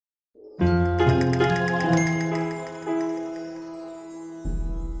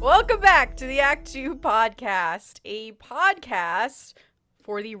Welcome back to the Act 2 podcast, a podcast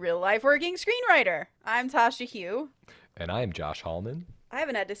for the real-life working screenwriter. I'm Tasha Hugh. And I am Josh Hallman. I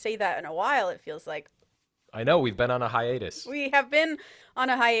haven't had to say that in a while, it feels like. I know, we've been on a hiatus. We have been on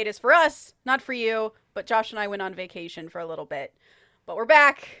a hiatus for us, not for you, but Josh and I went on vacation for a little bit. But we're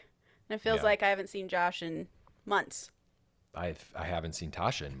back, and it feels like I haven't seen Josh in months. I haven't seen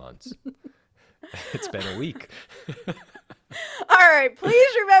Tasha in months. It's been a week. All right,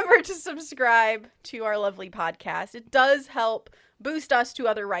 please remember to subscribe to our lovely podcast. It does help boost us to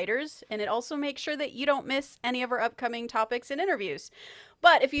other writers, and it also makes sure that you don't miss any of our upcoming topics and interviews.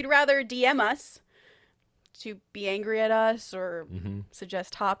 But if you'd rather DM us to be angry at us or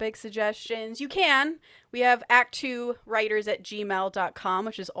suggest topic suggestions, you can. We have act2writers@gmail.com,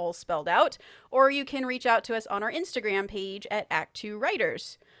 which is all spelled out, or you can reach out to us on our Instagram page at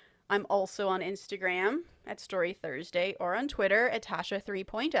act2writers. I'm also on Instagram at Story Thursday or on Twitter at Tasha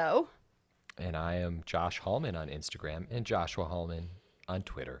 3.0. And I am Josh Hallman on Instagram and Joshua Hallman on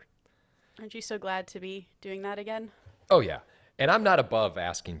Twitter. Aren't you so glad to be doing that again? Oh, yeah. And I'm not above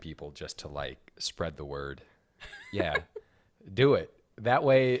asking people just to, spread the word. Yeah, do it. That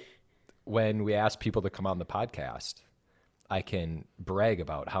way, when we ask people to come on the podcast, I can brag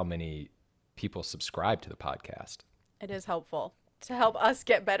about how many people subscribe to the podcast. It is helpful to help us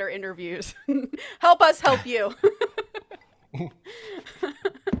get better interviews. Help us help you.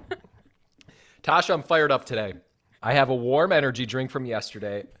 Tasha, I'm fired up today. I have a warm energy drink from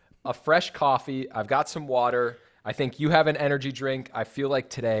yesterday, a fresh coffee. I've got some water. I think you have an energy drink. I feel like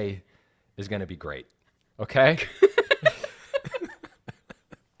today is going to be great. Okay?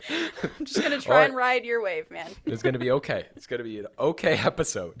 I'm just going to try and ride your wave, man. It's going to be okay. It's going to be an okay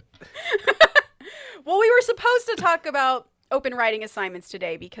episode. Well, we were supposed to talk about open writing assignments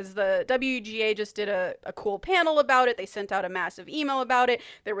today because the WGA just did a cool panel about it. They sent out a massive email about it.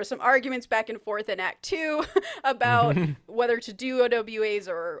 There were some arguments back and forth in Act 2 about whether to do OWAs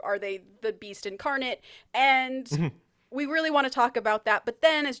or are they the beast incarnate. And we really want to talk about that. But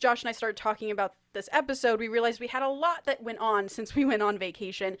then as Josh and I started talking about this episode, we realized we had a lot that went on since we went on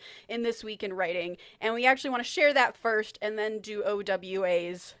vacation in this week in writing. And we actually want to share that first and then do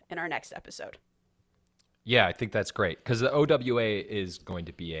OWAs in our next episode. Yeah, I think that's great because the OWA is going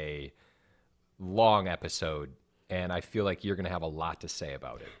to be a long episode, and I feel like you're going to have a lot to say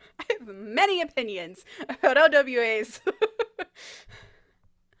about it. I have many opinions about OWAs.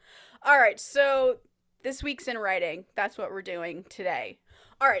 All right, so this week's in writing. That's what we're doing today.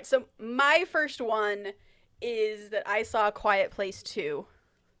 All right, so my first one is that I saw A Quiet Place 2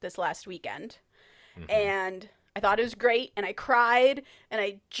 this last weekend, and I thought it was great, and I cried, and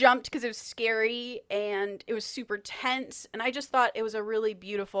I jumped because it was scary, and it was super tense, and I just thought it was a really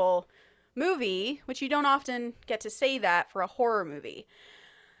beautiful movie, which you don't often get to say that for a horror movie.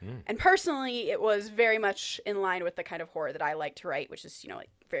 And personally, it was very much in line with the kind of horror that I like to write, which is,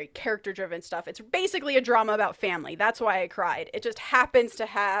 very character-driven stuff. It's basically a drama about family. That's why I cried. It just happens to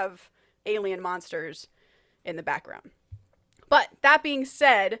have alien monsters in the background. But that being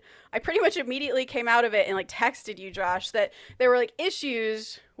said, I pretty much immediately came out of it and texted you, Josh, that there were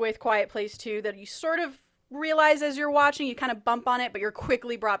issues with Quiet Place 2 that you sort of realize as you're watching. You kind of bump on it, but you're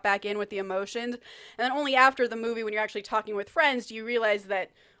quickly brought back in with the emotions. And then only after the movie, when you're actually talking with friends, do you realize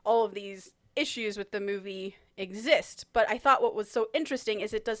that all of these issues with the movie exist. But I thought what was so interesting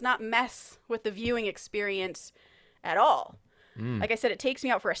is it does not mess with the viewing experience at all. Like I said, it takes me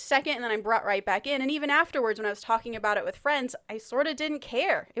out for a second and then I'm brought right back in. And even afterwards, when I was talking about it with friends, I sort of didn't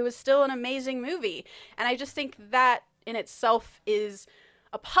care. It was still an amazing movie. And I just think that in itself is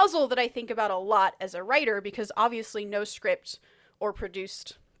a puzzle that I think about a lot as a writer, because obviously no script or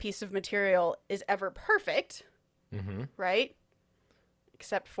produced piece of material is ever perfect, right?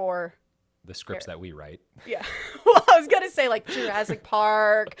 Except for the scripts that we write. Yeah. Well, I was going to say Jurassic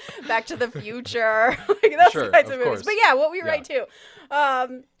Park, Back to the Future, those kinds of movies. Course. But yeah, what we write too.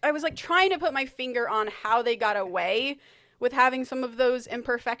 I was trying to put my finger on how they got away with having some of those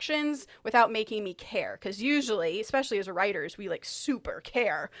imperfections without making me care. Because usually, especially as writers, we super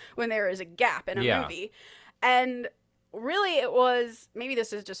care when there is a gap in a movie. And really it was, maybe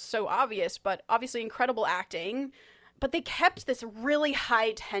this is just so obvious, but obviously incredible acting. But they kept this really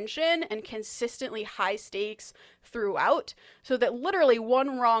high tension and consistently high stakes throughout, so that literally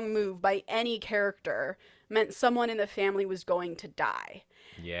one wrong move by any character meant someone in the family was going to die.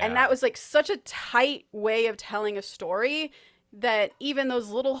 Yeah. And that was such a tight way of telling a story that even those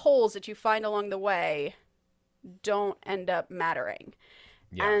little holes that you find along the way don't end up mattering.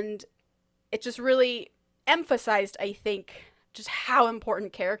 Yeah. And it just really emphasized, I think, just how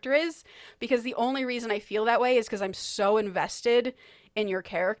important character is, because the only reason I feel that way is because I'm so invested in your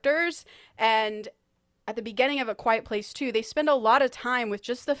characters. And at the beginning of A Quiet Place 2, they spend a lot of time with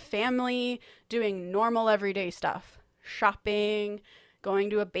just the family doing normal everyday stuff. Shopping, going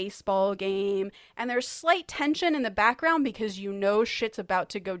to a baseball game, and there's slight tension in the background because you know shit's about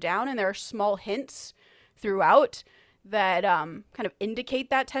to go down, and there are small hints throughout that kind of indicate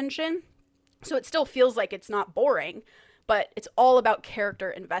that tension. So it still feels like it's not boring, but it's all about character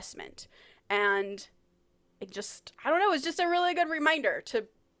investment. And it just, I don't know, it's just a really good reminder to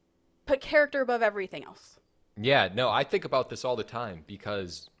put character above everything else. Yeah, no, I think about this all the time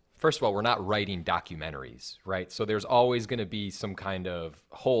because, first of all, we're not writing documentaries, right? So there's always going to be some kind of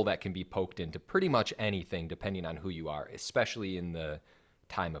hole that can be poked into pretty much anything depending on who you are, especially in the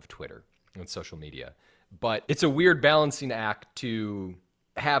time of Twitter and social media. But it's a weird balancing act to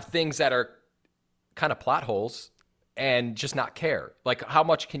have things that are kind of plot holes and just not care. Like, how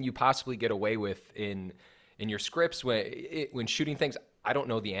much can you possibly get away with in your scripts when shooting things? I don't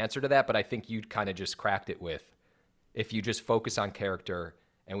know the answer to that, but I think you kind of just cracked it with, if you just focus on character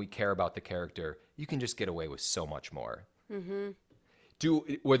and we care about the character, you can just get away with so much more. Mm-hmm.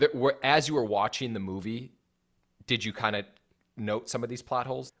 As you were watching the movie, did you kind of note some of these plot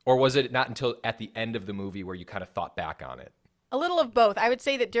holes? Or was it not until at the end of the movie where you kind of thought back on it? A little of both. I would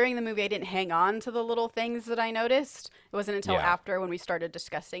say that during the movie, I didn't hang on to the little things that I noticed. It wasn't until after, when we started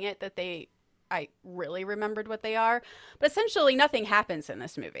discussing it, that I really remembered what they are. But essentially, nothing happens in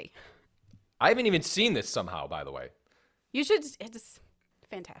this movie. I haven't even seen this somehow, by the way. You should. It's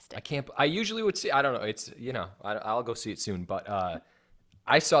fantastic. I usually would see, I don't know, I'll go see it soon, but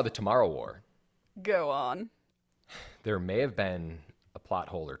I saw The Tomorrow War. Go on. There may have been a plot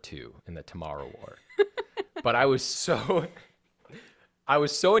hole or two in The Tomorrow War. But I was so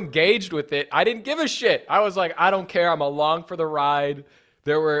engaged with it. I didn't give a shit. I was like, I don't care. I'm along for the ride.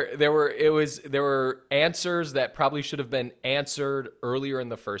 There were answers that probably should have been answered earlier in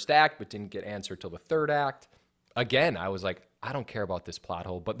the first act, but didn't get answered till the third act. Again, I was like, I don't care about this plot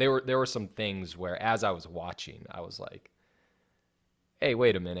hole. But there were some things where, as I was watching, I was like, hey,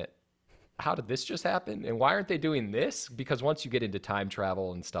 wait a minute. How did this just happen? And why aren't they doing this? Because once you get into time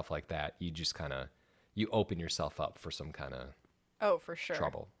travel and stuff like that, you just kind of, you open yourself up for some kind of for sure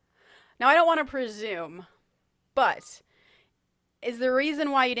trouble. Now, I don't want to presume, but is the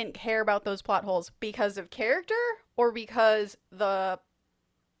reason why you didn't care about those plot holes because of character or because the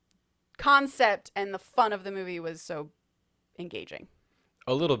concept and the fun of the movie was so engaging?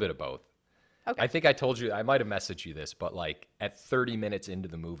 A little bit of both. Okay. I think I told you, I might have messaged you this, but like at 30 minutes into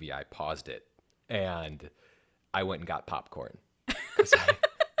the movie, I paused it and I went and got popcorn.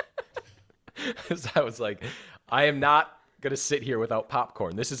 Because I was like, I am not going to sit here without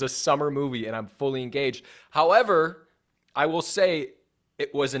popcorn. This is a summer movie and I'm fully engaged. However, I will say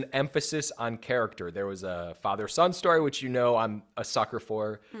it was an emphasis on character. There was a father-son story, which I'm a sucker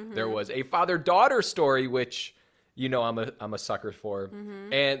for. Mm-hmm. There was a father-daughter story, which I'm a sucker for.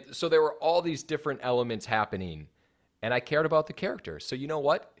 Mm-hmm. And so there were all these different elements happening, and I cared about the character. So you know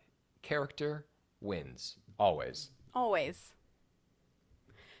what? Character wins. Always. Always.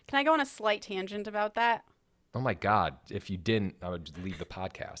 Can I go on a slight tangent about that? Oh my God. If you didn't, I would leave the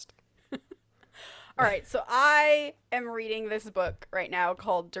podcast. All right. So I am reading this book right now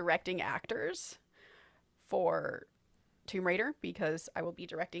called Directing Actors for Tomb Raider, because I will be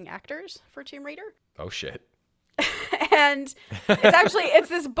directing actors for Tomb Raider. Oh, shit. And it's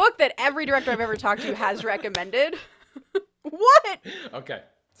this book that every director I've ever talked to has recommended. What? Okay.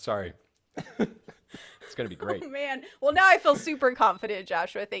 Sorry. It's going to be great. Oh, man. Well, now I feel super confident,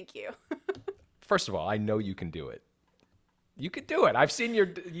 Joshua. Thank you. First of all, I know you can do it. You can do it. I've seen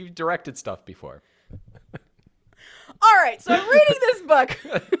you've directed stuff before. All right. So I'm reading this book,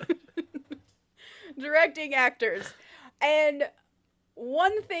 Directing Actors. And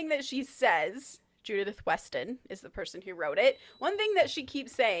one thing that she says, Judith Weston is the person who wrote it. One thing that she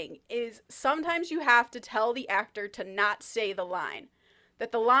keeps saying is sometimes you have to tell the actor to not say the line,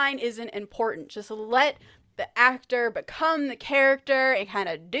 that the line isn't important. Just let the actor become the character and kind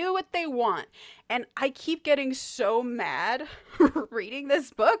of do what they want. And I keep getting so mad reading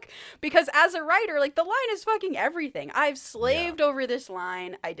this book because as a writer, like, the line is fucking everything. I've slaved over this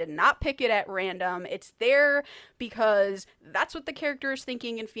line. I did not pick it at random. It's there because that's what the character is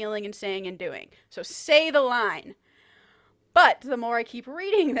thinking and feeling and saying and doing. So say the line. But the more I keep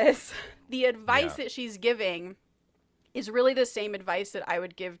reading this, the advice that she's giving is really the same advice that I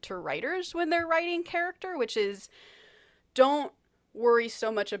would give to writers when they're writing character, which is don't worry so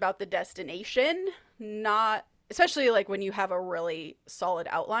much about the destination, especially like when you have a really solid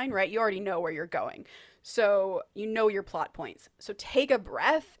outline, right? You already know where you're going. So you know your plot points. So take a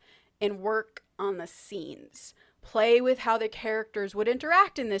breath and work on the scenes. play with how the characters would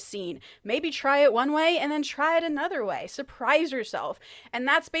interact in this scene. Maybe try it one way and then try it another way. Surprise yourself. And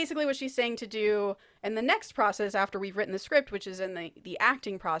that's basically what she's saying to do in the next process after we've written the script, which is in the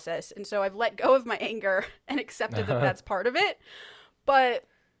acting process. And so I've let go of my anger and accepted that that's part of it. But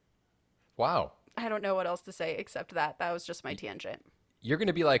wow. I don't know what else to say except that. That was just my tangent. You're going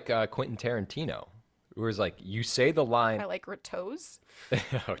to be like Quentin Tarantino, who was like, you say the line. I like toes.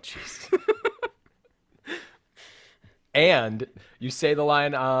 Oh, jeez. And you say the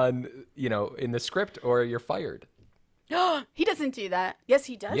line on, in the script or you're fired. He doesn't do that. Yes,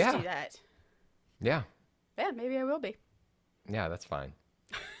 he does do that. Yeah. Yeah, maybe I will be. Yeah, that's fine.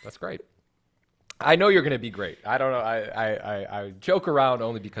 That's great. I know you're going to be great. I don't know. I joke around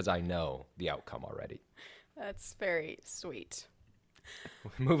only because I know the outcome already. That's very sweet.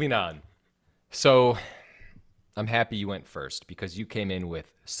 Moving on. So I'm happy you went first because you came in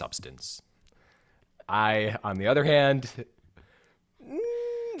with substance. I, on the other hand,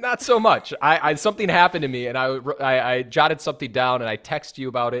 not so much. I something happened to me, and I jotted something down, and I texted you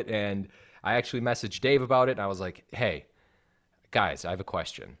about it, and I actually messaged Dave about it, and I was like, hey, guys, I have a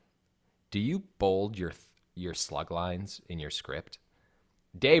question. Do you bold your slug lines in your script?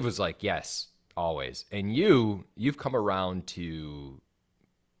 Dave was like, yes, always. And you've come around to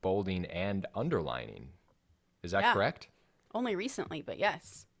bolding and underlining. Is that correct? Only recently, but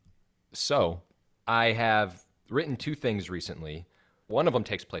yes. So I have written 2 things recently. One of them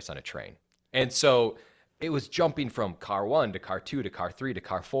takes place on a train. And so it was jumping from car 1 to car 2 to car 3 to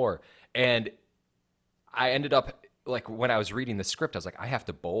car 4. And I ended up, like, when I was reading the script, I was like, I have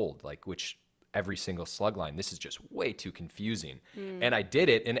to bold, like, every single slug line. This is just way too confusing. And I did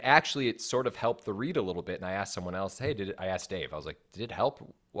it, and actually it sort of helped the read a little bit. And I asked someone else, hey, I asked Dave, I was like, did it help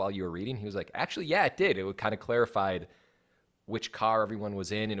while you were reading? He was like, actually, yeah, it did. It kind of clarified which car everyone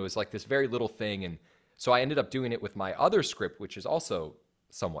was in, and it was like this very little thing. And so I ended up doing it with my other script, which is also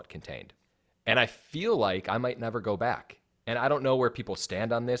somewhat contained. And I feel like I might never go back. And I don't know where people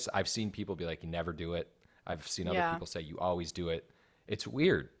stand on this. I've seen people be like, you never do it. I've seen other people say you always do it. It's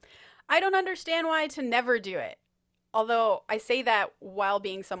weird. I don't understand why to never do it. Although I say that while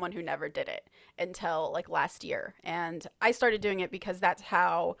being someone who never did it until like last year. And I started doing it because that's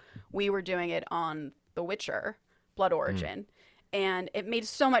how we were doing it on The Witcher, Blood Origin. And it made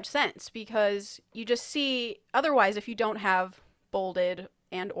so much sense because you just see, otherwise, if you don't have bolded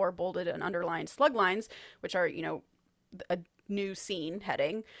and underlined slug lines, which are, a new scene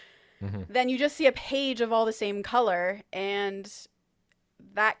heading, then you just see a page of all the same color, and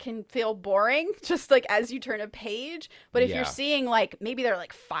that can feel boring just like as you turn a page. But if you're seeing like, maybe there are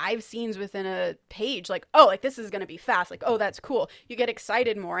like 5 scenes within a page, like, oh, like this is going to be fast. Like, oh, that's cool. You get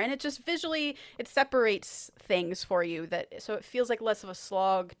excited more, and it just visually, it separates things for you so it feels like less of a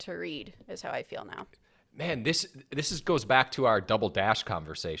slog to read is how I feel now. Man, this goes back to our double dash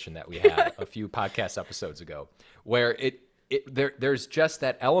conversation that we had a few podcast episodes ago, where there's just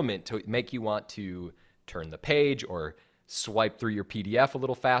that element to make you want to turn the page or swipe through your PDF a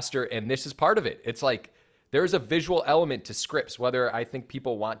little faster, and this is part of it. It's like there's a visual element to scripts, whether I think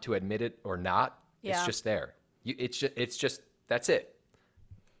people want to admit it or not. Yeah. It's just there. It's just that's it.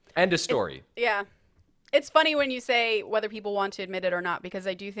 End of story. It's funny when you say whether people want to admit it or not, because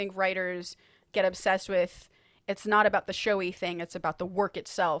I do think writers get obsessed with it's not about the showy thing, it's about the work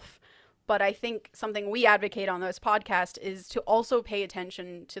itself. But I think something we advocate on this podcast is to also pay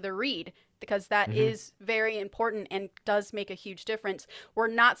attention to the read, because that is very important and does make a huge difference. We're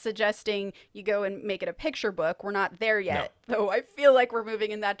not suggesting you go and make it a picture book. We're not there yet, though I feel like we're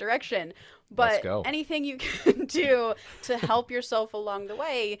moving in that direction. But anything you can do to help yourself along the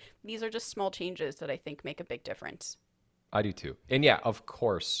way, these are just small changes that I think make a big difference. I do too. And yeah, of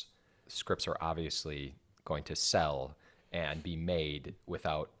course, scripts are obviously going to sell and be made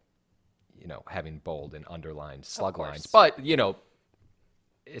without, having bold and underlined slug lines. But,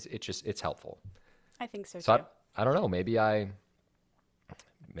 it's helpful. I think so too. So I don't know. Maybe I'm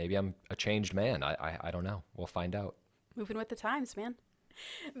a changed man. I don't know. We'll find out. Moving with the times, man.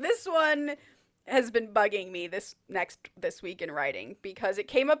 This one has been bugging me this week in writing because it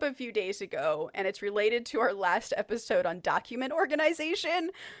came up a few days ago, and it's related to our last episode on document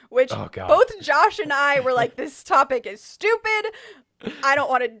organization, which both Josh and I were like, this topic is stupid. I don't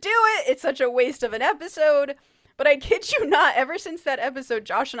want to do it. It's such a waste of an episode. But I kid you not, ever since that episode,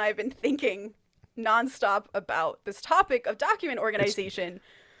 Josh and I have been thinking nonstop about this topic of document organization.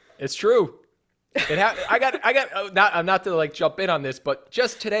 It's true. I'm not to like jump in on this, but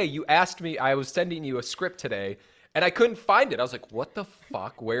just today you asked me, I was sending you a script today, and I couldn't find it. I was like, what the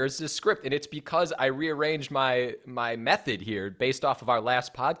fuck? Where's this script? And it's because I rearranged my method here based off of our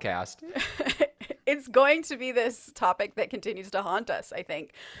last podcast. It's going to be this topic that continues to haunt us, I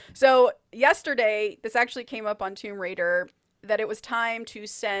think. So, yesterday, this actually came up on Tomb Raider that it was time to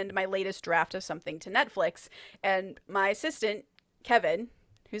send my latest draft of something to Netflix. And my assistant, Kevin,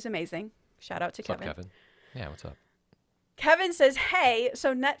 who's amazing, shout out to What's Kevin. up, Kevin? Yeah, what's up? Kevin says, hey,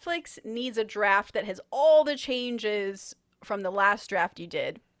 so Netflix needs a draft that has all the changes from the last draft you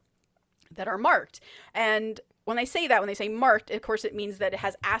did that are marked. And when they say that, when they say marked, of course, it means that it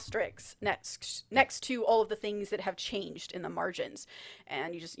has asterisks next to all of the things that have changed in the margins.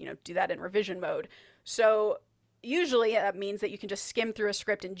 And you just, do that in revision mode. So usually that means that you can just skim through a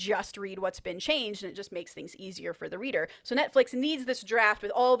script and just read what's been changed, and it just makes things easier for the reader. So Netflix needs this draft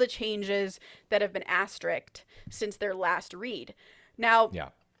with all the changes that have been asterisked since their last read. Now, Yeah.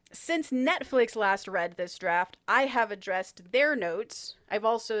 since Netflix last read this draft, I have addressed their notes. I've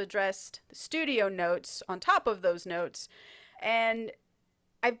also addressed the studio notes on top of those notes. And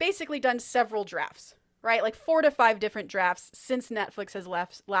I've basically done several drafts, right? Like 4 to 5 different drafts since Netflix has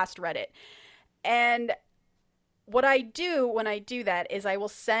last read it. And what I do when I do that is I will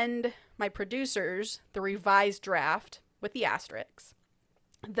send my producers the revised draft with the asterisks.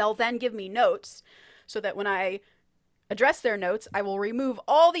 They'll then give me notes so that when I address their notes, I will remove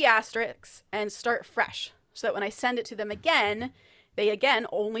all the asterisks and start fresh so that when I send it to them again, they again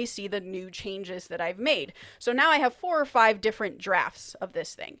only see the new changes that I've made. So now I have 4 or 5 different drafts of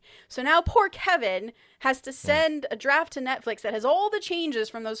this thing. So now poor Kevin has to send a draft to Netflix that has all the changes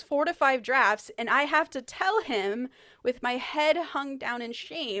from those 4 to 5 drafts, and I have to tell him with my head hung down in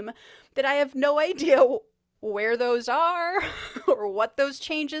shame that I have no idea where those are or what those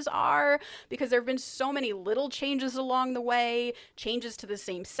changes are, because there have been so many little changes along the way, changes to the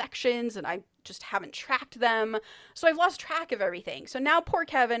same sections, and I just haven't tracked them. So I've lost track of everything. So now poor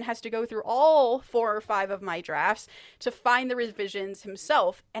Kevin has to go through all 4 or 5 of my drafts to find the revisions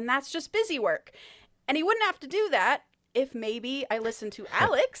himself, and that's just busy work. And he wouldn't have to do that if maybe I listened to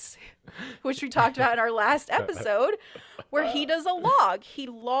Alex, which we talked about in our last episode, where he does a log. He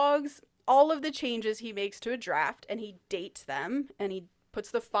logs all of the changes he makes to a draft, and he dates them, and he puts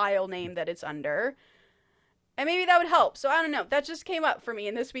the file name that it's under. And maybe that would help. So I don't know. That just came up for me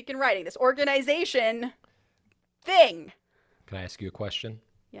in This Week in Writing, this organization thing. Can I ask you a question?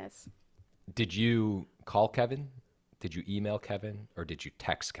 Yes. Did you call Kevin? Did you email Kevin? Or did you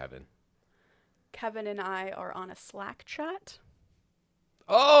text Kevin? Kevin and I are on a Slack chat.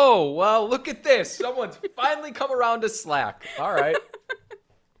 Oh, well, look at this. Someone's finally come around to Slack. All right.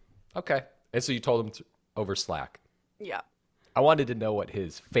 Okay. And so you told him over Slack. Yeah. I wanted to know what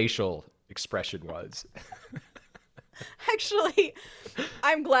his facial expression was. Actually,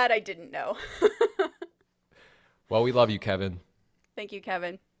 I'm glad I didn't know. Well, we love you, Kevin. Thank you,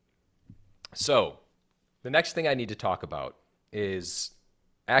 Kevin. So the next thing I need to talk about is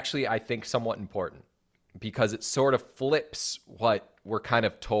actually, I think, somewhat important because it sort of flips what we're kind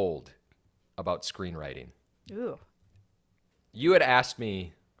of told about screenwriting. Ooh. You had asked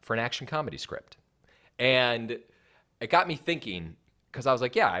me for an action comedy script, and it got me thinking because I was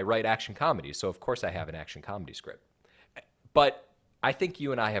like, yeah, I write action comedies, so of course I have an action comedy script. But I think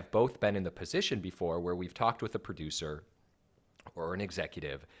you and I have both been in the position before where we've talked with a producer or an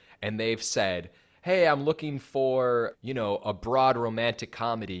executive, and they've said, hey, I'm looking for, a broad romantic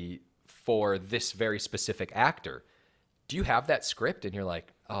comedy for this very specific actor. Do you have that script? And you're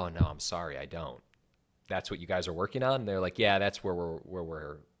like, oh, no, I'm sorry, I don't. That's what you guys are working on? And they're like, yeah, that's where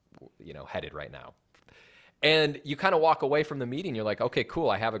we're headed right now. And you kind of walk away from the meeting. You're like, okay, cool.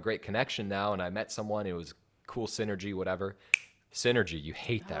 I have a great connection now. And I met someone. It was cool synergy, whatever. Synergy. You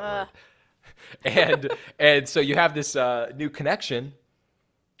hate that word. And so you have this new connection,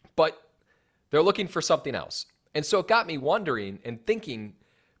 but they're looking for something else. And so it got me wondering and thinking,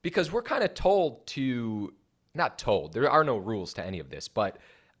 because we're kind of told to, not told, there are no rules to any of this, but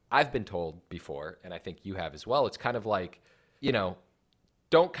I've been told before, and I think you have as well, it's kind of like,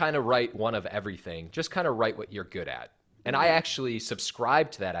 don't kind of write one of everything. Just kind of write what you're good at. And I actually subscribe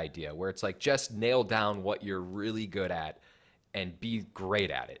to that idea where it's like, just nail down what you're really good at and be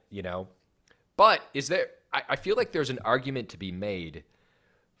great at it, But I feel like there's an argument to be made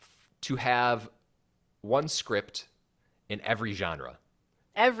to have one script in every genre.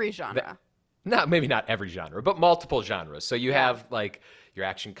 Every genre. Maybe not every genre, but multiple genres. So you have like your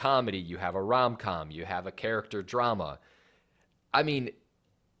action comedy, you have a rom-com, you have a character drama. I mean,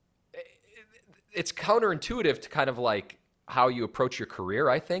 it's counterintuitive to kind of like how you approach your career,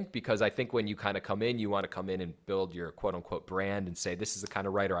 I think, because I think when you kind of come in, you want to come in and build your quote unquote brand and say, this is the kind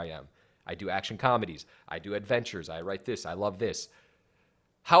of writer I am. I do action comedies. I do adventures. I write this. I love this.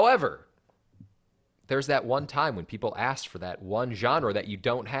 However, there's that one time when people ask for that one genre that you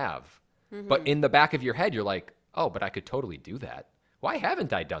don't have. But in the back of your head, you're like, oh, but I could totally do that. Why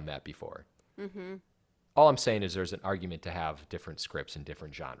haven't I done that before? All I'm saying is there's an argument to have different scripts in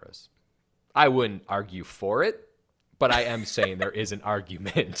different genres. I wouldn't argue for it, but I am saying there is an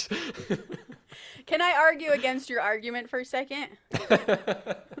argument. Can I argue against your argument for a second?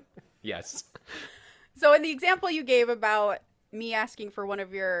 Yes. So in the example you gave about me asking for one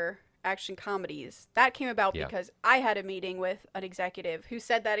of your action comedies, that came about because I had a meeting with an executive who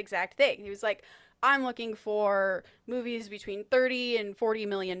said that exact thing. He was like, I'm looking for movies between 30 and 40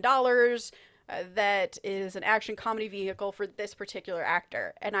 million dollars that is an action comedy vehicle for this particular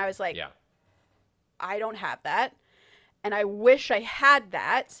actor. And I was like, I don't have that. And I wish I had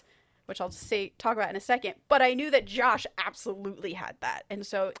that, which I'll talk about in a second. But I knew that Josh absolutely had that. And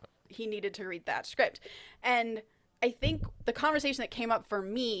so he needed to read that script. And I think the conversation that came up for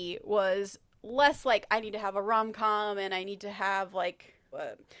me was less like I need to have a rom-com and I need to have like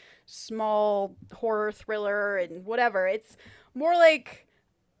a small horror thriller and whatever. It's more like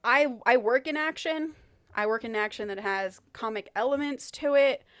I work in action. I work in action that has comic elements to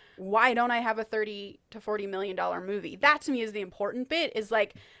it. Why don't I have a 30 to 40 million dollar movie? That to me is the important bit, is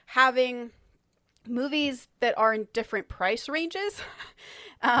like having movies that are in different price ranges.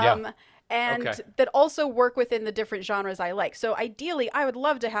 And that also work within the different genres I like. So ideally, I would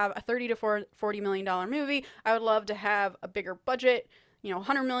love to have a 30 to 40 million dollar movie. I would love to have a bigger budget,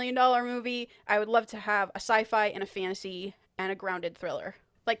 $100 million movie. I would love to have a sci-fi and a fantasy and a grounded thriller.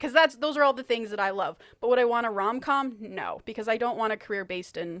 Like, because those are all the things that I love. But would I want a rom-com? No, because I don't want a career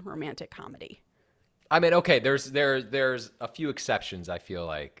based in romantic comedy. I mean, okay, there's a few exceptions, I feel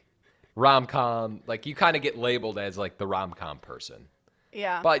like. Rom-com, like you kind of get labeled as like the rom-com person.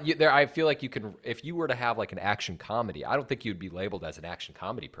 Yeah. But I feel like you can, if you were to have like an action comedy, I don't think you'd be labeled as an action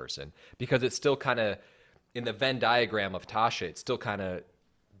comedy person, because it's still kind of, in the Venn diagram of Tasha, it still kind of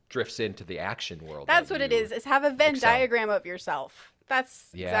drifts into the action world. That's what it is have a Venn diagram of yourself. That's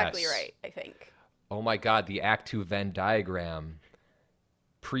exactly right, I think. Oh my God, the Act 2 Venn diagram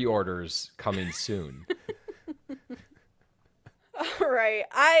pre-orders coming soon. All right.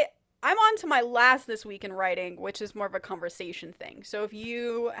 I'm on to my last this week in writing, which is more of a conversation thing. So if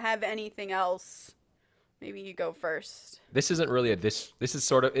you have anything else, maybe you go first. This isn't really this is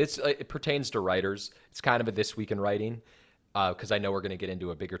sort of, it pertains to writers. It's kind of a this week in writing, because I know we're going to get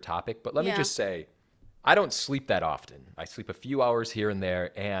into a bigger topic. But let me just say, I don't sleep that often. I sleep a few hours here and there.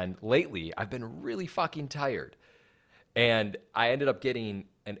 And lately, I've been really fucking tired. And I ended up getting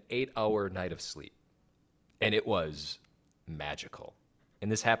an 8-hour night of sleep. And it was magical.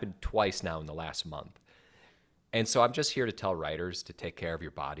 And this happened twice now in the last month. And so I'm just here to tell writers to take care of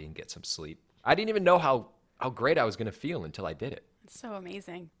your body and get some sleep. I didn't even know how great I was going to feel until I did it. It's so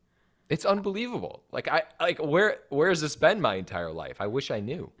amazing. It's unbelievable. Where has this been my entire life? I wish I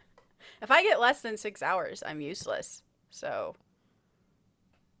knew. If I get less than 6 hours, I'm useless. So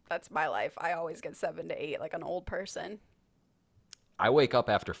that's my life. I always get 7 to 8 like an old person. I wake up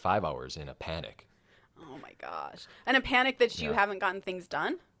after 5 hours in a panic. Oh my gosh. And a panic that you haven't gotten things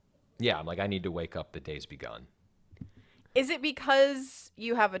done? Yeah, I'm like, I need to wake up. The day's begun. Is it because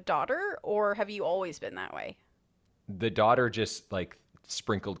you have a daughter, or have you always been that way? The daughter just like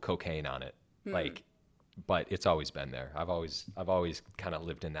sprinkled cocaine on it. But it's always been there. I've always kind of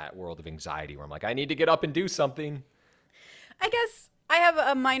lived in that world of anxiety where I'm like, I need to get up and do something. I guess I have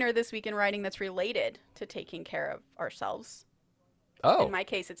a minor this week in writing that's related to taking care of ourselves. Oh. In my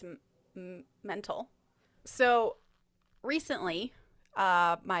case, it's mental. So recently,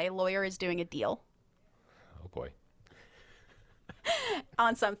 my lawyer is doing a deal. Oh boy.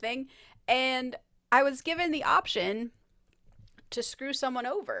 On something. And I was given the option to screw someone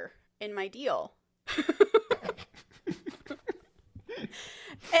over in my deal.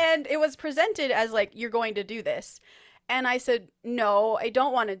 And it was presented as like, you're going to do this. And I said, no, I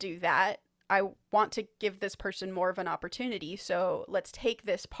don't want to do that. I want to give this person more of an opportunity. So let's take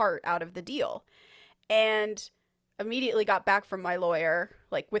this part out of the deal. And immediately got back from my lawyer,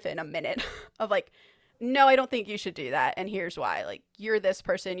 like within a minute of like, no, I don't think you should do that. And here's why. Like, you're this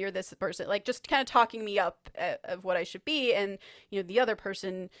person, like just kind of talking me up of what I should be. And, the other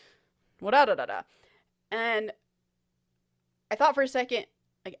person, And I thought for a second,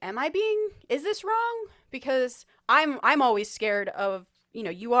 like, is this wrong? Because I'm always scared of, you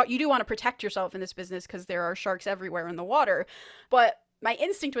do want to protect yourself in this business because there are sharks everywhere in the water. But my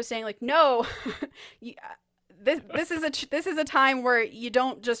instinct was saying like, no, this is a time where you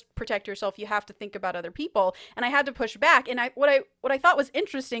don't just protect yourself. You have to think about other people. And I had to push back. And what I thought was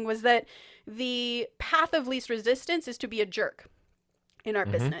interesting was that the path of least resistance is to be a jerk in our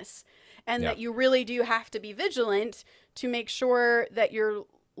business. And that you really do have to be vigilant to make sure that you're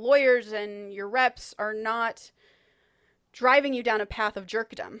lawyers and your reps are not driving you down a path of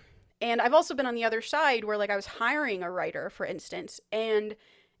jerkdom. And I've also been on the other side where, like, I was hiring a writer, for instance, and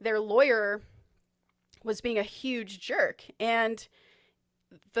their lawyer was being a huge jerk. And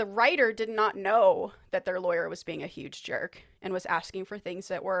the writer did not know that their lawyer was being a huge jerk and was asking for things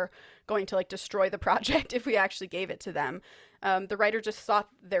that were going to, like, destroy the project if we actually gave it to them. The writer just thought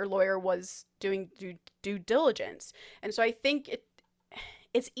their lawyer was doing due diligence. And so I think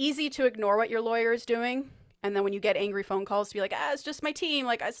it's easy to ignore what your lawyer is doing. And then when you get angry phone calls to be like, it's just my team,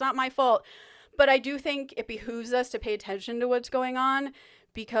 like, it's not my fault. But I do think it behooves us to pay attention to what's going on,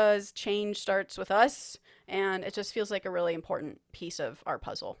 because change starts with us, and it just feels like a really important piece of our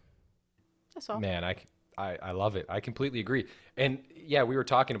puzzle. That's all. Man, I love it. I completely agree. And yeah, we were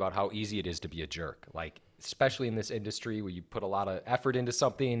talking about how easy it is to be a jerk, like, especially in this industry where you put a lot of effort into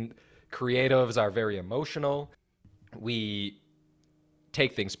something. Creatives are very emotional. We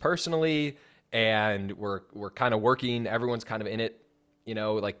take things personally, and we're kind of working. Everyone's kind of in it,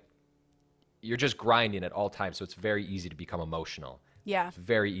 like, you're just grinding at all times. So it's very easy to become emotional. Yeah. It's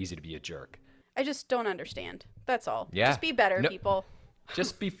very easy to be a jerk. I just don't understand. That's all. Yeah. Just be better, people.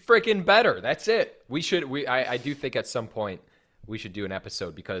 Just be freaking better. That's it. I do think at some point we should do an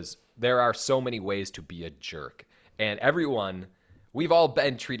episode, because there are so many ways to be a jerk. And we've all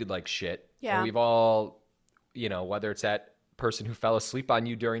been treated like shit. Yeah. And we've all, whether it's that person who fell asleep on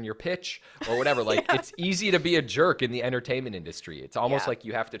you during your pitch or whatever, like, yeah. It's easy to be a jerk in the entertainment industry. It's almost like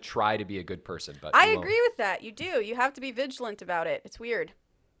you have to try to be a good person, but I agree with that. You do. You have to be vigilant about it. It's weird.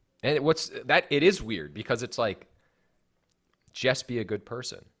 And it is weird, because it's like, just be a good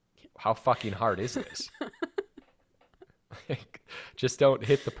person. How fucking hard is this? Like, just don't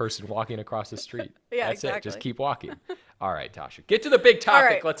hit the person walking across the street. Yeah, that's exactly. it. Just keep walking. All right, Tasha, get to the big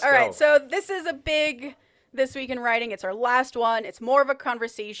topic. Let's go. All right. So this is a big This Week in Writing. It's our last one. It's more of a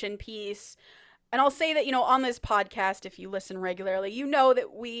conversation piece. And I'll say that, on this podcast, if you listen regularly, you know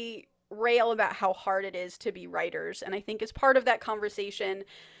that we rail about how hard it is to be writers. And I think as part of that conversation,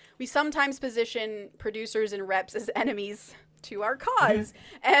 we sometimes position producers and reps as enemies to our cause.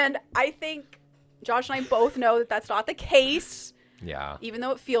 And I think Josh and I both know that that's not the case. Yeah. Even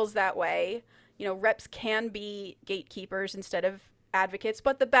though it feels that way. Reps can be gatekeepers instead of advocates,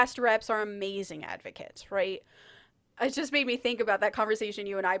 but the best reps are amazing advocates, right? It just made me think about that conversation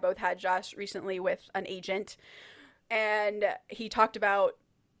you and I both had, Josh, recently with an agent. And he talked about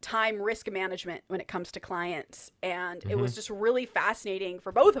time risk management when it comes to clients. And it was just really fascinating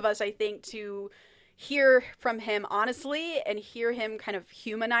for both of us, I think, to hear from him honestly and hear him kind of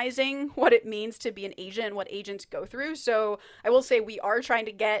humanizing what it means to be an agent and what agents go through. So I will say we are trying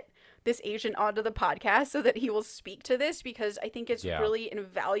to get this agent onto the podcast so that he will speak to this, because I think it's really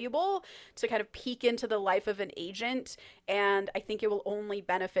invaluable to kind of peek into the life of an agent. And I think it will only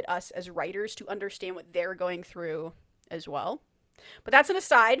benefit us as writers to understand what they're going through as well. But that's an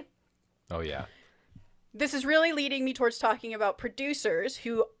aside. Oh, yeah. This is really leading me towards talking about producers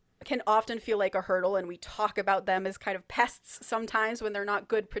who can often feel like a hurdle, and we talk about them as kind of pests sometimes when they're not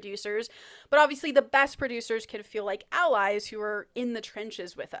good producers. But obviously the best producers can feel like allies who are in the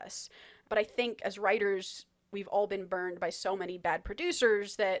trenches with us. But I think as writers, we've all been burned by so many bad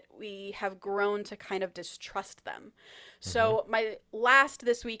producers that we have grown to kind of distrust them. So my last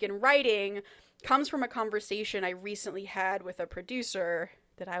This Week in Writing comes from a conversation I recently had with a producer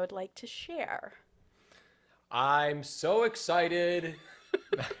that I would like to share. I'm so excited.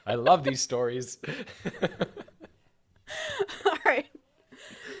 I love these stories. All right.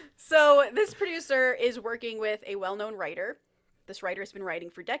 So this producer is working with a well-known writer. This writer has been writing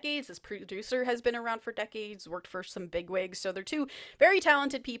for decades. This producer has been around for decades, worked for some bigwigs. So they're two very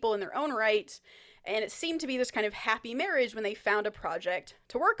talented people in their own right. And it seemed to be this kind of happy marriage when they found a project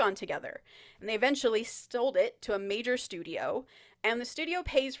to work on together. And they eventually sold it to a major studio. And the studio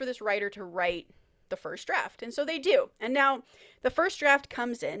pays for this writer to write the first draft. And so they do. And now the first draft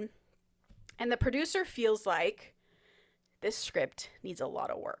comes in, and the producer feels like this script needs a lot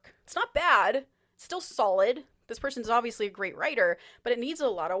of work. It's not bad. It's still solid. This person's obviously a great writer, but it needs a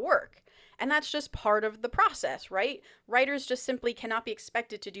lot of work. And that's just part of the process, right? Writers just simply cannot be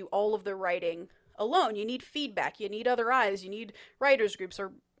expected to do all of the writing alone. You need feedback. You need other eyes. You need writers groups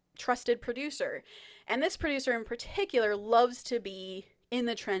or trusted producer. And this producer in particular loves to be in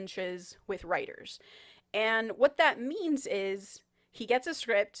the trenches with writers. And what that means is he gets a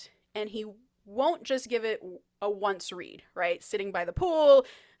script and he won't just give it a once read, right? Sitting by the pool,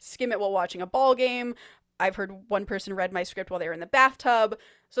 skim it while watching a ball game. I've heard one person read my script while they were in the bathtub.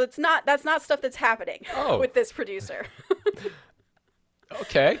 So that's not stuff that's happening with this producer.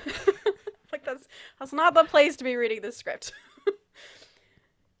 Okay. Like that's not the place to be reading this script.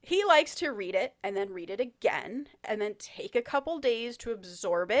 He likes to read it and then read it again and then take a couple days to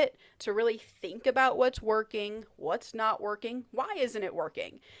absorb it, to really think about what's working, what's not working, why isn't it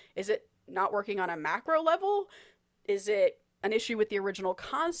working? Is it not working on a macro level? Is it an issue with the original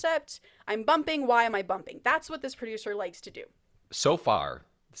concept? I'm bumping, why am I bumping? That's what this producer likes to do. So far,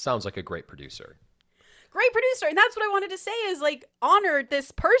 sounds like a great producer. Great producer. And that's what I wanted to say is like honor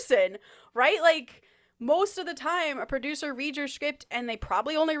this person, right? Like most of the time a producer reads your script and they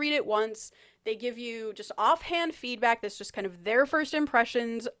probably only read it once. They give you just offhand feedback that's just kind of their first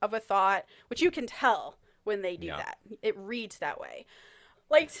impressions of a thought, which you can tell when they do that. It reads that way.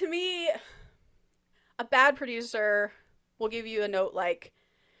 Like to me, a bad producer will give you a note like,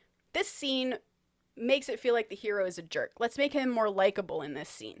 this scene makes it feel like the hero is a jerk. Let's make him more likable in this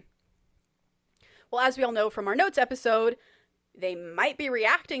scene. Well, as we all know from our notes episode, they might be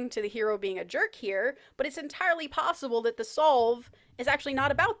reacting to the hero being a jerk here, but it's entirely possible that the solve is actually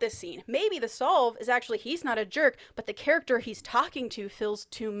not about this scene. Maybe the solve is actually he's not a jerk, but the character he's talking to feels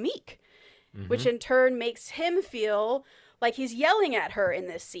too meek, which in turn makes him feel like he's yelling at her in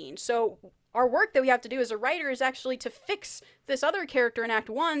this scene. So our work that we have to do as a writer is actually to fix this other character in Act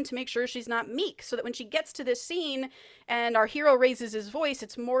 1 to make sure she's not meek, so that when she gets to this scene and our hero raises his voice,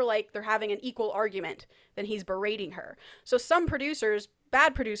 it's more like they're having an equal argument than he's berating her. So some producers,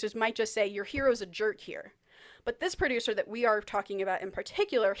 bad producers, might just say, your hero's a jerk here. But this producer that we are talking about in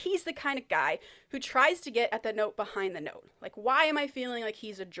particular, he's the kind of guy who tries to get at the note behind the note. Like, why am I feeling like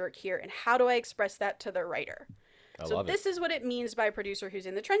he's a jerk here, and how do I express that to the writer? So this is what it means by a producer who's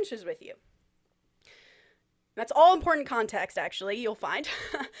in the trenches with you. That's all important context, actually, you'll find.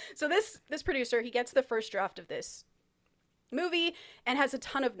 So this producer, he gets the first draft of this movie and has a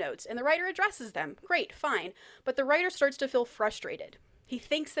ton of notes, and the writer addresses them. Great, fine. But the writer starts to feel frustrated. He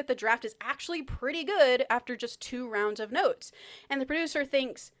thinks that the draft is actually pretty good after just 2 rounds of notes. And the producer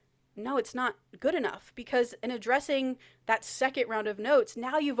thinks, no, it's not good enough, because in addressing that second round of notes,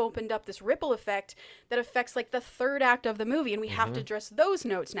 now you've opened up this ripple effect that affects like the third act of the movie, and we have to address those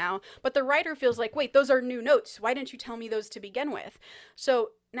notes now. But the writer feels like, wait, those are new notes. Why didn't you tell me those to begin with? So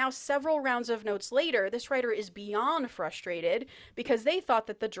now several rounds of notes later, this writer is beyond frustrated because they thought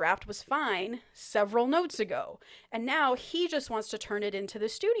that the draft was fine several notes ago. And now he just wants to turn it into the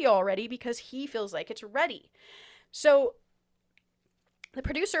studio already because he feels like it's ready. So the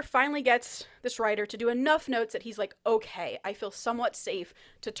producer finally gets this writer to do enough notes that he's like, okay, I feel somewhat safe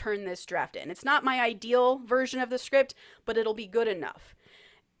to turn this draft in. It's not my ideal version of the script, but it'll be good enough.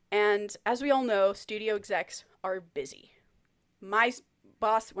 And as we all know, studio execs are busy. My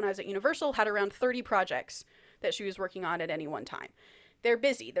boss, when I was at Universal, had around 30 projects that she was working on at any one time. They're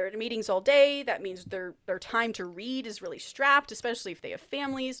busy. They're in meetings all day. That means their time to read is really strapped, especially if they have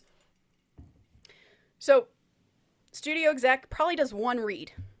families. So studio exec probably does one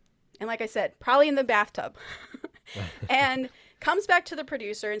read. And like I said, probably in the bathtub. And comes back to the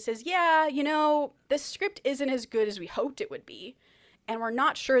producer and says, yeah, you know, this script isn't as good as we hoped it would be. And we're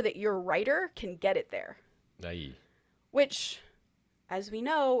not sure that your writer can get it there. Aye. Which, as we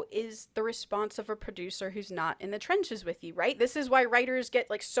know, is the response of a producer who's not in the trenches with you, right? This is why writers get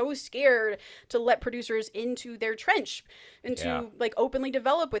like so scared to let producers into their trench and to like openly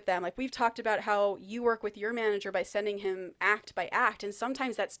develop with them. Like we've talked about how you work with your manager by sending him act by act. And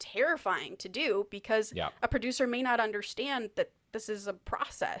sometimes that's terrifying to do because a producer may not understand that this is a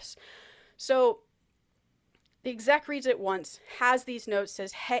process. So the exec reads it once, has these notes,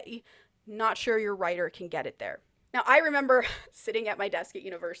 says, hey, not sure your writer can get it there. Now, I remember sitting at my desk at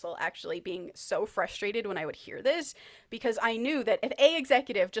Universal actually being so frustrated when I would hear this because I knew that if a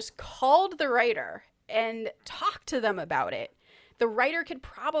executive just called the writer and talked to them about it, the writer could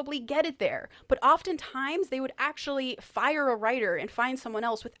probably get it there. But oftentimes they would actually fire a writer and find someone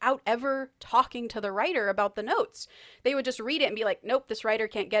else without ever talking to the writer about the notes. They would just read it and be like, nope, this writer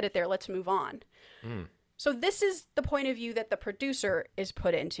can't get it there. Let's move on. So this is the point of view that the producer is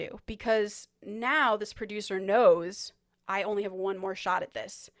put into, because now this producer knows I only have one more shot at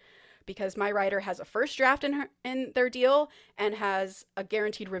this because my writer has a first draft in their deal and has a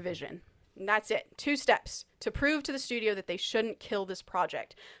guaranteed revision. And that's it. 2 steps to prove to the studio that they shouldn't kill this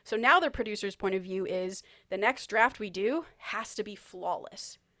project. So now the producer's point of view is the next draft we do has to be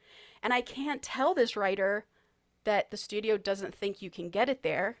flawless. And I can't tell this writer that the studio doesn't think you can get it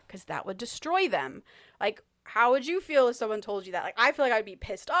there because that would destroy them. Like, how would you feel if someone told you that? Like, I feel like I'd be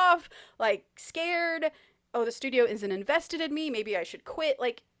pissed off, like scared. Oh, the studio isn't invested in me. Maybe I should quit.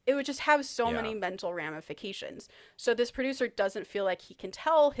 Like, it would just have so many mental ramifications. So this producer doesn't feel like he can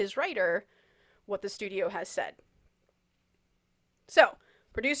tell his writer what the studio has said. So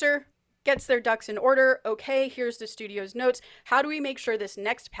producer gets their ducks in order. Okay, here's the studio's notes. How do we make sure this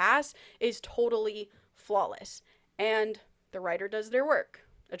next pass is totally flawless? And the writer does their work,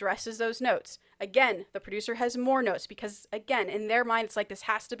 addresses those notes. Again, the producer has more notes because, again, in their mind, it's like this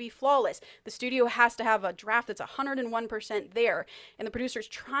has to be flawless. The studio has to have a draft that's 101% there, and the producer's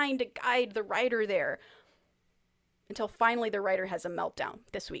trying to guide the writer there until finally the writer has a meltdown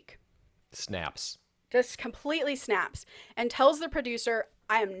this week. Snaps. Just completely snaps and tells the producer,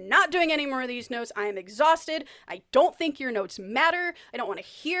 I am not doing any more of these notes. I am exhausted. I don't think your notes matter. I don't want to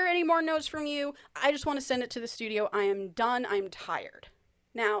hear any more notes from you. I just want to send it to the studio. I am done. I'm tired.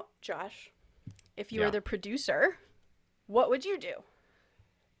 Now, Josh, if you were the producer, what would you do?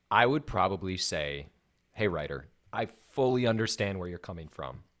 I would probably say, hey, writer, I fully understand where you're coming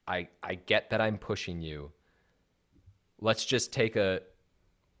from. I get that I'm pushing you. Let's just take a...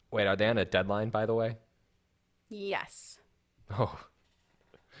 Wait, are they on a deadline, by the way? Yes. Oh,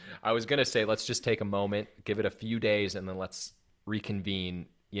 I was going to say, let's just take a moment, give it a few days, and then let's reconvene,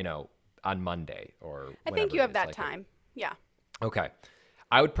 on Monday or I think you have that time. Yeah. Okay.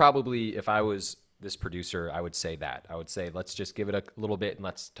 I would probably, if I was this producer, I would say that. I would say, let's just give it a little bit and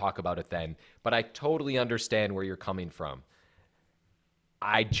let's talk about it then. But I totally understand where you're coming from.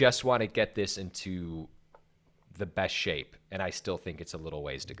 I just want to get this into the best shape, and I still think it's a little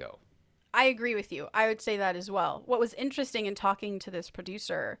ways to go. I agree with you. I would say that as well. What was interesting in talking to this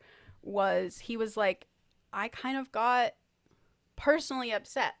producer was he was like, I kind of got personally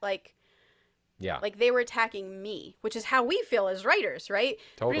upset. Like they were attacking me, which is how we feel as writers, right?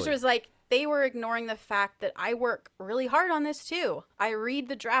 Totally. Producer was like, they were ignoring the fact that I work really hard on this too. I read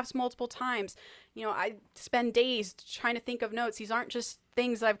the drafts multiple times. I spend days trying to think of notes. These aren't just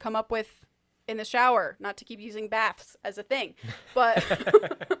things that I've come up with in the shower, not to keep using baths as a thing, but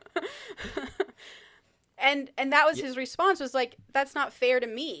and that was his response, was like, that's not fair to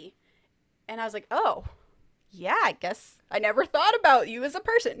me. And I was like, oh yeah, I guess I never thought about you as a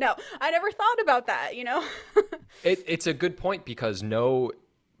person. No, I never thought about that. It's a good point, because no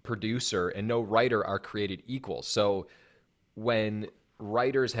producer and no writer are created equal. So when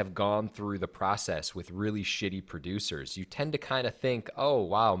writers have gone through the process with really shitty producers, you tend to kind of think, oh,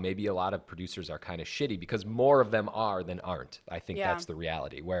 wow, maybe a lot of producers are kind of shitty, because more of them are than aren't. I think that's the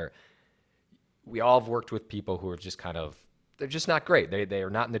reality, where we all have worked with people who are just they're just not great. They are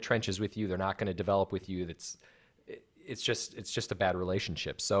not in the trenches with you. They're not going to develop with you. It's just a bad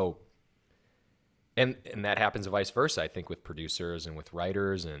relationship. So, and that happens vice versa, I think, with producers and with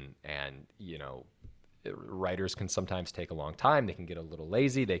writers, and writers can sometimes take a long time. They can get a little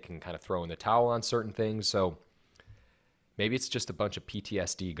lazy. They can kind of throw in the towel on certain things. So maybe it's just a bunch of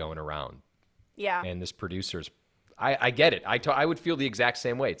PTSD going around. Yeah. And this producer's, I get it. I would feel the exact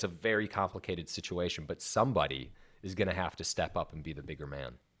same way. It's a very complicated situation, but somebody is going to have to step up and be the bigger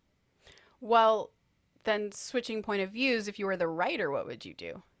man. Well, then switching point of views, if you were the writer, what would you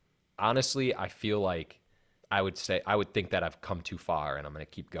do? Honestly, I feel like I would think that I've come too far and I'm going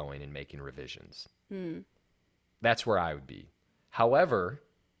to keep going and making revisions. That's where I would be. However,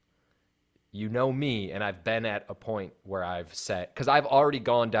 you know me, and I've been at a point where I've said, because I've already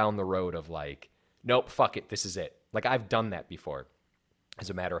gone down the road of like, nope, fuck it, this is it. Like, I've done that before. As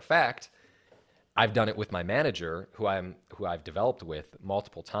a matter of fact, I've done it with my manager, who I've developed with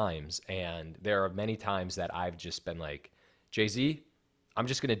multiple times, and there are many times that I've just been like, Jay-Z, I'm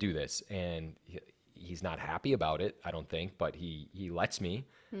just going to do this, and he's not happy about it, I don't think, but he lets me.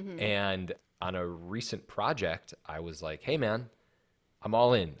 And on a recent project, I was like, hey man, I'm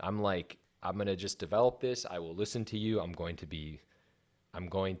all in. I'm like, I'm going to just develop this. I will listen to you. I'm going to be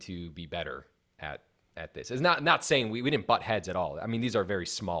better at this. It's not saying we didn't butt heads at all. I mean, these are very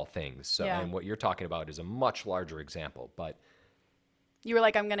small things. So, and what you're talking about is a much larger example, but you were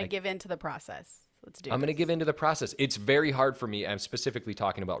like, I'm going to give in to the process. I'm going to give into the process. It's very hard for me. I'm specifically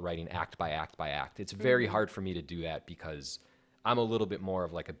talking about writing act by act by act. It's very hard for me to do that, because I'm a little bit more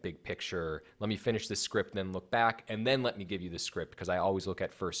of like a big picture. Let me finish this script, then look back, and then let me give you the script, because I always look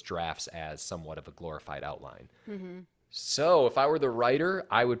at first drafts as somewhat of a glorified outline. So if I were the writer,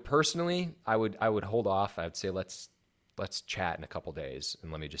 I would hold off. I'd say, let's chat in a couple days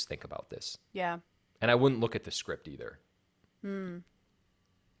and let me just think about this. Yeah. And I wouldn't look at the script either.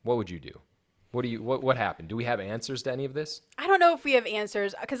 What would you do? What happened? Do we have answers to any of this? I don't know if we have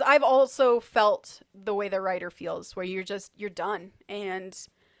answers, because I've also felt the way the writer feels, where you're done and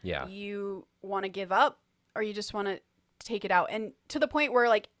you want to give up, or you just want to take it out. And to the point where,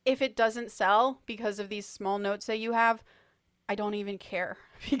 like, if it doesn't sell because of these small notes that you have, I don't even care,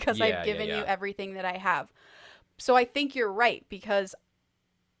 because I've given you everything that I have. So I think you're right, because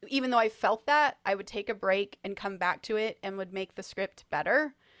even though I felt that, I would take a break and come back to it and would make the script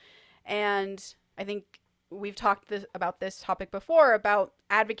better. And I think we've talked about this topic before, about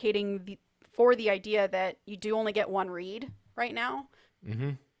advocating for the idea that you do only get one read right now,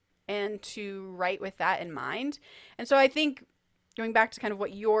 Mm-hmm. and to write with that in mind. And so I think, going back to kind of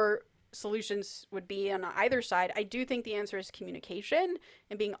what your solutions would be on either side, I do think the answer is communication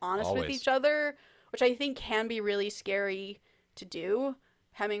and being honest with Always. each other, which I think can be really scary to do.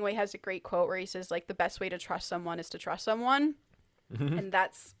 Hemingway has a great quote where he says, like, the best way to trust someone is to trust someone. Mm-hmm. And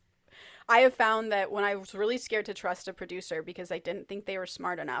I have found that when I was really scared to trust a producer because I didn't think they were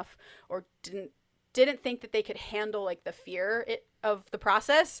smart enough, or didn't think that they could handle like the fear of the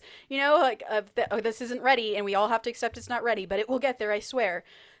process, like oh, this isn't ready, and we all have to accept it's not ready, but it will get there, I swear.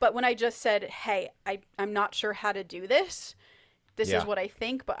 But when I just said, hey, I'm not sure how to do this. This Yeah. is what I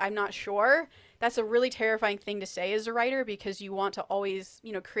think, but I'm not sure. That's a really terrifying thing to say as a writer, because you want to always,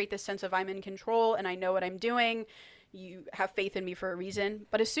 create this sense of I'm in control and I know what I'm doing. You have faith in me for a reason.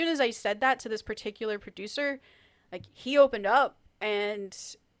 But as soon as I said that to this particular producer, like, he opened up, and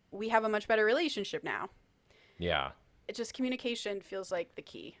we have a much better relationship now. Yeah. It just, communication feels like the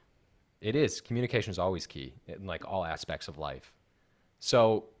key. It is. Communication is always key in like all aspects of life.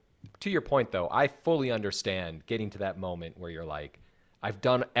 So to your point though, I fully understand getting to that moment where you're like, I've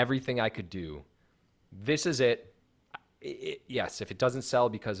done everything I could do. This is it. Yes, if it doesn't sell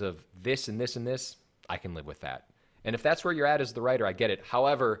because of this and this and this, I can live with that. And if that's where you're at as the writer, I get it.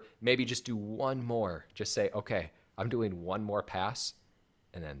 However, maybe just do one more. Just say, okay, I'm doing one more pass,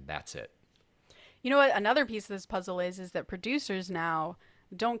 and then that's it. You know what? Another piece of this puzzle is that producers now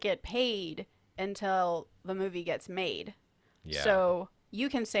don't get paid until the movie gets made. Yeah. So you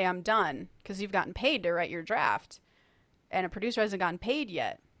can say I'm done because you've gotten paid to write your draft, and a producer hasn't gotten paid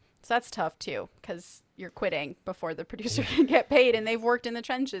yet. So that's tough too, because you're quitting before the producer can get paid, and they've worked in the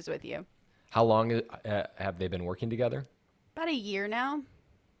trenches with you. How long have they been working together? About a year now.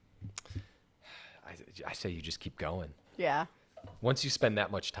 I say you just keep going. Yeah. Once you spend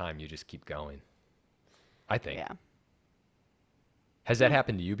that much time, you just keep going. I think. Yeah. Has that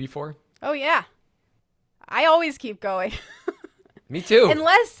happened to you before? Oh yeah. I always keep going. Me too.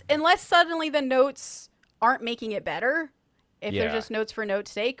 Unless suddenly the notes aren't making it better, if they're Yeah. just notes for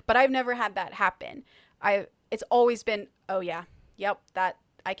notes' sake. But I've never had that happen. It's always been, oh yeah, yep, that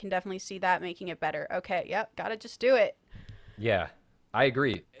I can definitely see that making it better. Okay, yep, gotta just do it. Yeah, I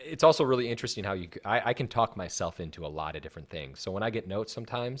agree. It's also really interesting how I can talk myself into a lot of different things. So when I get notes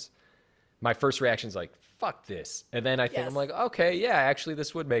sometimes, my first reaction is like, fuck this. And then I think, Yes. I'm like, okay, yeah, actually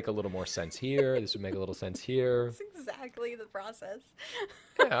this would make a little more sense here. This would make a little sense here. That's exactly the process.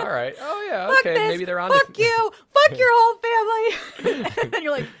 Yeah, all right. Oh yeah, Fuck okay. this, Maybe they're on fuck you, fuck your whole family. And then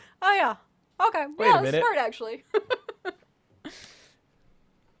you're like, oh yeah, okay, Wait yeah, a that's minute. smart actually.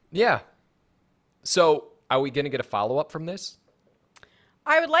 Yeah. So are we going to get a follow-up from this?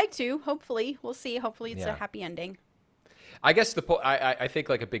 I would like to, hopefully. We'll see. Hopefully it's Yeah. a happy ending. I guess I think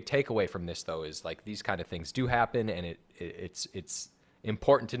like a big takeaway from this though is like these kind of things do happen, and it's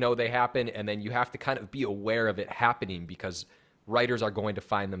important to know they happen, and then you have to kind of be aware of it happening because writers are going to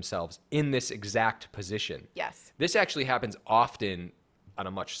find themselves in this exact position. Yes. This actually happens often on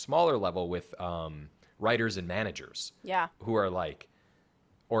a much smaller level with writers and managers Yeah. who are like,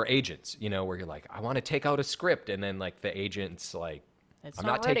 or agents, where you're like, I want to take out a script, and then like the agent's like, It's I'm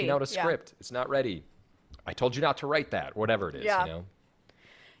not not taking ready. out a Yeah. script. It's not ready. I told you not to write that, whatever it is, Yeah.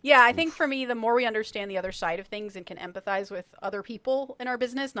 Yeah, I think for me, the more we understand the other side of things and can empathize with other people in our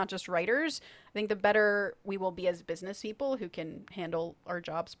business, not just writers, I think the better we will be as business people who can handle our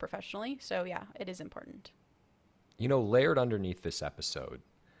jobs professionally. So yeah, it is important. Layered underneath this episode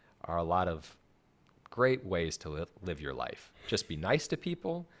are a lot of great ways to live your life. Just be nice to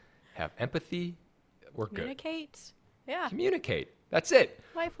people, have empathy. We're good. Communicate. Yeah. Communicate. That's it.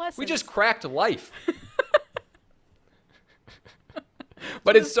 Life lessons. We just cracked life.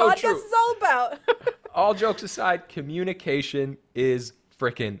 But it's so podcast true. is all about. All jokes aside, communication is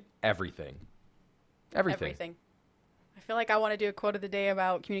frickin' everything. Everything. Everything. I feel like I want to do a quote of the day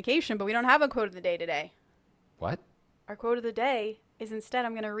about communication, but we don't have a quote of the day today. What? Our quote of the day is instead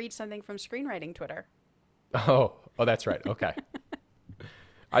I'm going to read something from Screenwriting Twitter. Oh, that's right. Okay.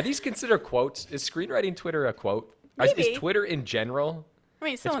 Are these considered quotes? Is screenwriting Twitter a quote? Maybe. Is Twitter in general? I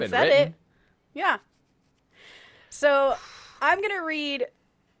mean, someone been said written. it. Yeah. So I'm going to read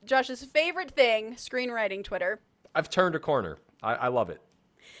Josh's favorite thing, Screenwriting Twitter. I've turned a corner. I love it.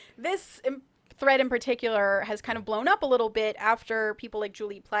 This thread in particular has kind of blown up a little bit after people like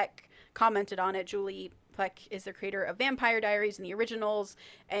Julie Plec commented on it. Julie Plec is the creator of Vampire Diaries and the originals,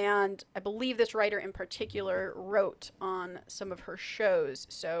 and I believe this writer in particular wrote on some of her shows.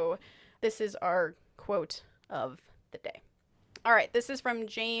 So this is our quote of the day. All right, this is from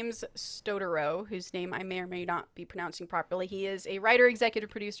James Stodero, whose name I may or may not be pronouncing properly. He is a writer,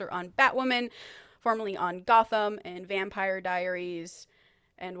 executive producer on Batwoman, formerly on Gotham and Vampire Diaries,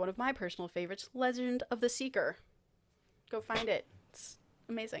 and one of my personal favorites, Legend of the Seeker. Go find it. It's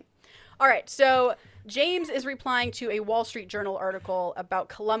amazing. All right, so James is replying to a Wall Street Journal article about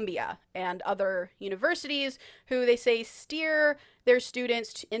Columbia and other universities who they say steer their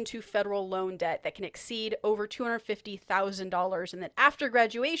students into federal loan debt that can exceed over $250,000, and that after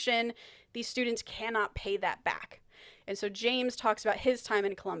graduation, these students cannot pay that back. And so James talks about his time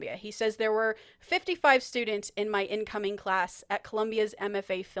in Columbia. He says there were 55 students in my incoming class at Columbia's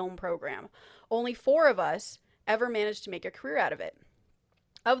MFA film program. Only 4 of us ever managed to make a career out of it.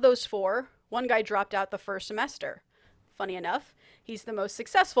 Of those 4, one guy dropped out the first semester. Funny enough, he's the most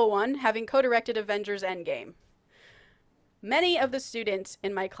successful one, having co-directed Avengers Endgame. Many of the students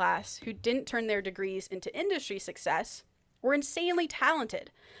in my class who didn't turn their degrees into industry success were insanely talented,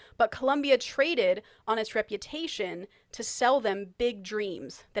 but Columbia traded on its reputation to sell them big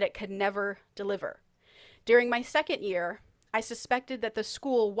dreams that it could never deliver. During my second year, I suspected that the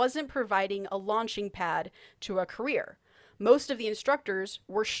school wasn't providing a launching pad to a career. Most of the instructors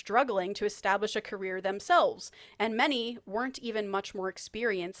were struggling to establish a career themselves, and many weren't even much more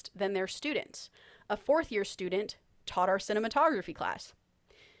experienced than their students. A fourth-year student taught our cinematography class.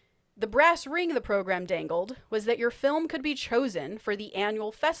 The brass ring the program dangled was that your film could be chosen for the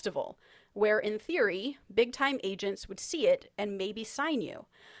annual festival, where, in theory, big-time agents would see it and maybe sign you.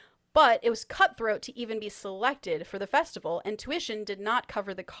 But it was cutthroat to even be selected for the festival, and tuition did not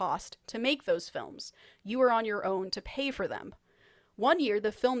cover the cost to make those films. You were on your own to pay for them. One year,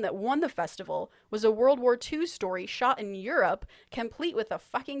 the film that won the festival was a World War II story shot in Europe, complete with a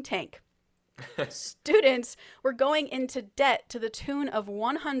fucking tank. Students were going into debt to the tune of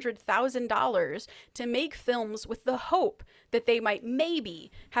 $100,000 to make films with the hope that they might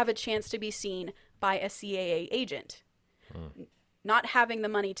maybe have a chance to be seen by a CAA agent. Not having the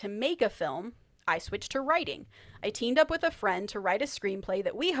money to make a film, I switched to writing. I teamed up with a friend to write a screenplay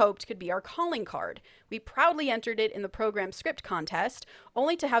that we hoped could be our calling card. We proudly entered it in the program script contest,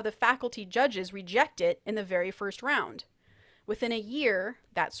 only to have the faculty judges reject it in the very first round. Within a year,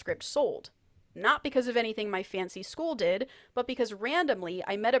 that script sold. Not because of anything my fancy school did, but because randomly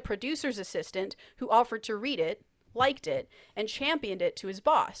I met a producer's assistant who offered to read it, liked it, and championed it to his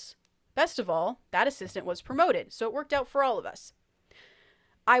boss. Best of all, that assistant was promoted, so it worked out for all of us.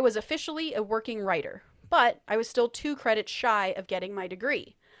 I was officially a working writer, but I was still 2 credits shy of getting my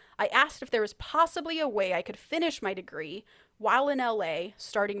degree. I asked if there was possibly a way I could finish my degree while in LA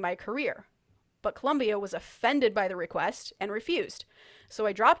starting my career. But Columbia was offended by the request and refused, so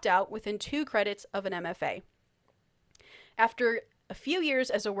I dropped out within 2 credits of an MFA. After a few years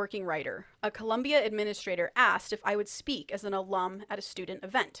as a working writer, a Columbia administrator asked if I would speak as an alum at a student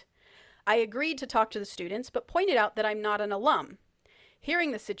event. I agreed to talk to the students, but pointed out that I'm not an alum.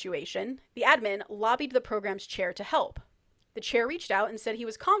 Hearing the situation, the admin lobbied the program's chair to help. The chair reached out and said he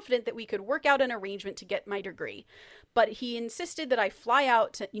was confident that we could work out an arrangement to get my degree, but he insisted that I fly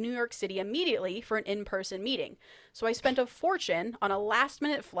out to New York City immediately for an in-person meeting. So I spent a fortune on a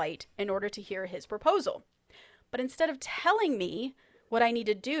last-minute flight in order to hear his proposal. But instead of telling me what I need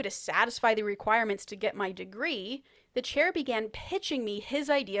to do to satisfy the requirements to get my degree, the chair began pitching me his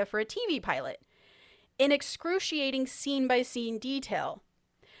idea for a TV pilot. In excruciating scene-by-scene detail.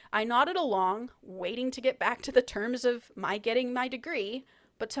 I nodded along, waiting to get back to the terms of my getting my degree,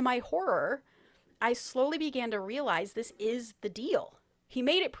 but to my horror, I slowly began to realize this is the deal. He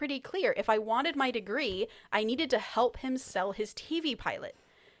made it pretty clear if I wanted my degree, I needed to help him sell his TV pilot.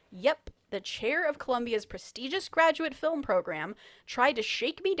 Yep, the chair of Columbia's prestigious graduate film program tried to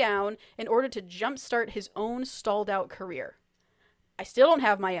shake me down in order to jumpstart his own stalled-out career. I still don't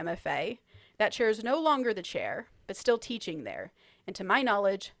have my MFA. That chair is no longer the chair, but still teaching there. And to my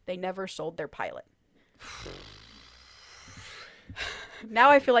knowledge, they never sold their pilot. Now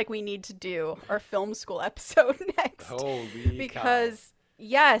I feel like we need to do our film school episode next. Holy because,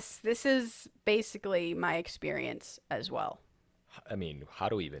 yes, this is basically my experience as well. I mean, how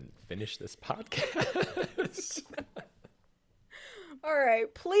do we even finish this podcast? All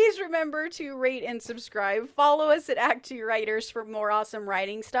right. Please remember to rate and subscribe. Follow us at Act 2 Writers for more awesome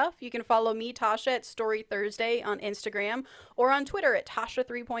writing stuff. You can follow me, Tasha, at Story Thursday on Instagram or on Twitter at Tasha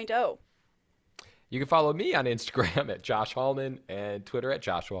 3.0. You can follow me on Instagram at Josh Hallman and Twitter at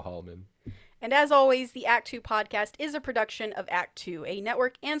Joshua Hallman. And as always, the Act 2 podcast is a production of Act 2, a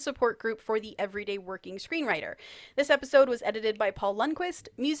network and support group for the everyday working screenwriter. This episode was edited by Paul Lundquist,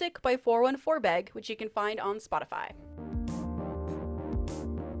 music by 414 Beg, which you can find on Spotify.